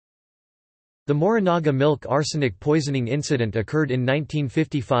The Morinaga milk arsenic poisoning incident occurred in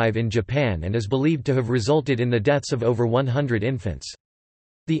 1955 in Japan and is believed to have resulted in the deaths of over 100 infants.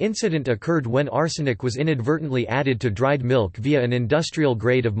 The incident occurred when arsenic was inadvertently added to dried milk via an industrial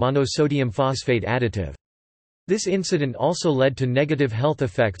grade of monosodium phosphate additive. This incident also led to negative health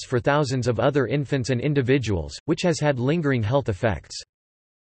effects for thousands of other infants and individuals, which has had lingering health effects.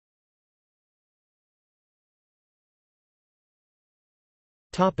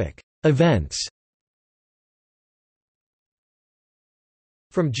 Events.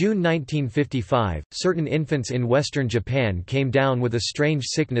 From June 1955, certain infants in western Japan came down with a strange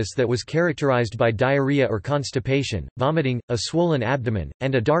sickness that was characterized by diarrhea or constipation, vomiting, a swollen abdomen,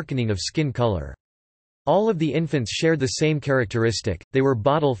 and a darkening of skin color. All of the infants shared the same characteristic: they were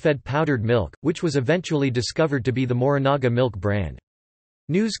bottle-fed powdered milk, which was eventually discovered to be the Morinaga milk brand.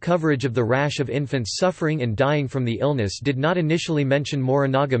 News coverage of the rash of infants suffering and dying from the illness did not initially mention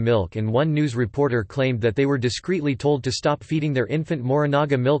Morinaga milk, and one news reporter claimed that they were discreetly told to stop feeding their infant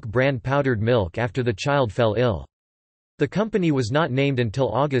Morinaga milk brand powdered milk after the child fell ill. The company was not named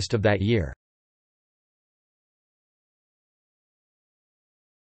until August of that year.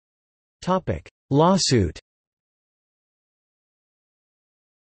 Lawsuit.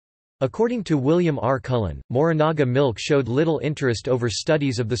 According to William R. Cullen, Morinaga milk showed little interest over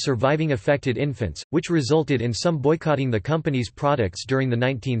studies of the surviving affected infants, which resulted in some boycotting the company's products during the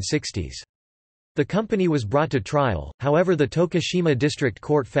 1960s. The company was brought to trial, however the Tokushima District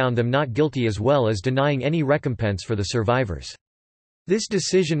Court found them not guilty as well as denying any recompense for the survivors. This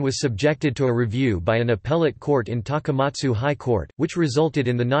decision was subjected to a review by an appellate court in Takamatsu High Court, which resulted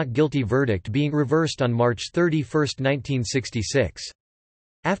in the not guilty verdict being reversed on March 31, 1966.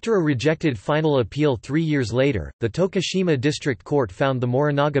 After a rejected final appeal 3 years later, the Tokushima District Court found the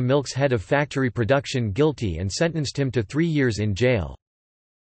Morinaga Milk's head of factory production guilty and sentenced him to 3 years in jail.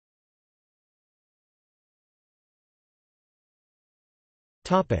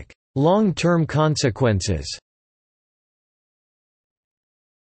 Long-term consequences.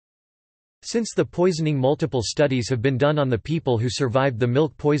 Since the poisoning, multiple studies have been done on the people who survived the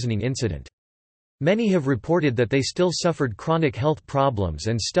milk poisoning incident. Many have reported that they still suffered chronic health problems,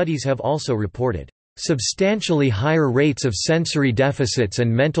 and studies have also reported substantially higher rates of sensory deficits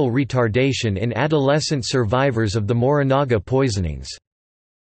and mental retardation in adolescent survivors of the Morinaga poisonings.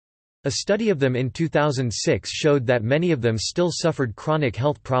 A study of them in 2006 showed that many of them still suffered chronic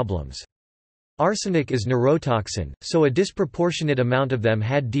health problems. Arsenic is neurotoxin, so a disproportionate amount of them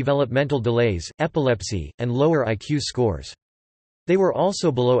had developmental delays, epilepsy, and lower IQ scores. They were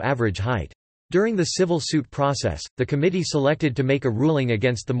also below average height. During the civil suit process, the committee selected to make a ruling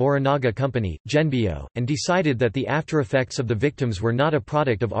against the Morinaga company, Genbio, and decided that the aftereffects of the victims were not a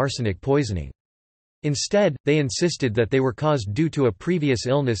product of arsenic poisoning. Instead, they insisted that they were caused due to a previous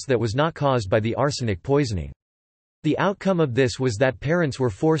illness that was not caused by the arsenic poisoning. The outcome of this was that parents were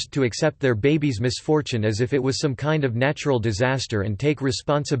forced to accept their baby's misfortune as if it was some kind of natural disaster and take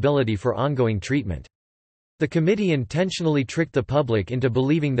responsibility for ongoing treatment. The committee intentionally tricked the public into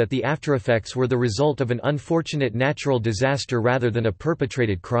believing that the aftereffects were the result of an unfortunate natural disaster rather than a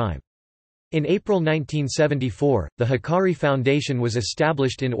perpetrated crime. In April 1974, the Hikari Foundation was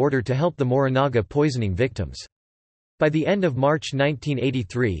established in order to help the Morinaga poisoning victims. By the end of March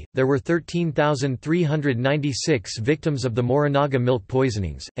 1983, there were 13,396 victims of the Morinaga milk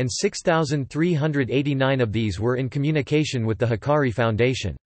poisonings, and 6,389 of these were in communication with the Hikari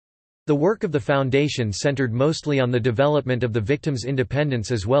Foundation. The work of the foundation centered mostly on the development of the victims'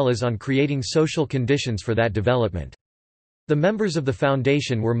 independence as well as on creating social conditions for that development. The members of the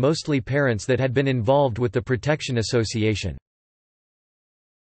foundation were mostly parents that had been involved with the Protection Association.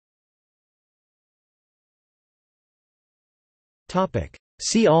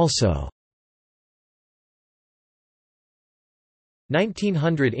 See also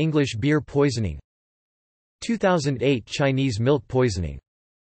 1900 English beer poisoning, 2008 Chinese milk poisoning.